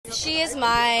She is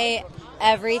my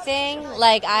everything.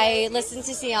 Like, I listen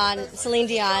to Celine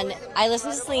Dion. I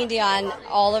listen to Celine Dion,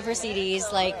 all of her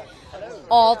CDs, like,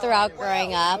 all throughout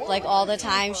growing up, like, all the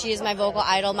time. She is my vocal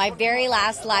idol. My very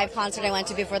last live concert I went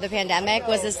to before the pandemic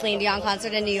was the Celine Dion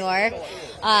concert in New York.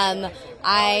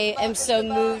 I am so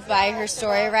moved by her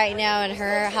story right now and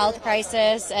her health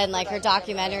crisis and, like, her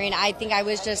documentary. And I think I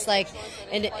was just, like,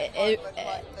 I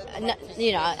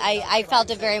felt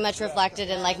it very much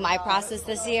reflected in, like, my process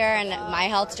this year and my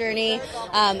health journey.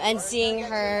 And seeing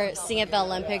her sing at the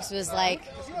Olympics was, like,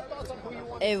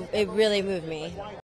 it really moved me.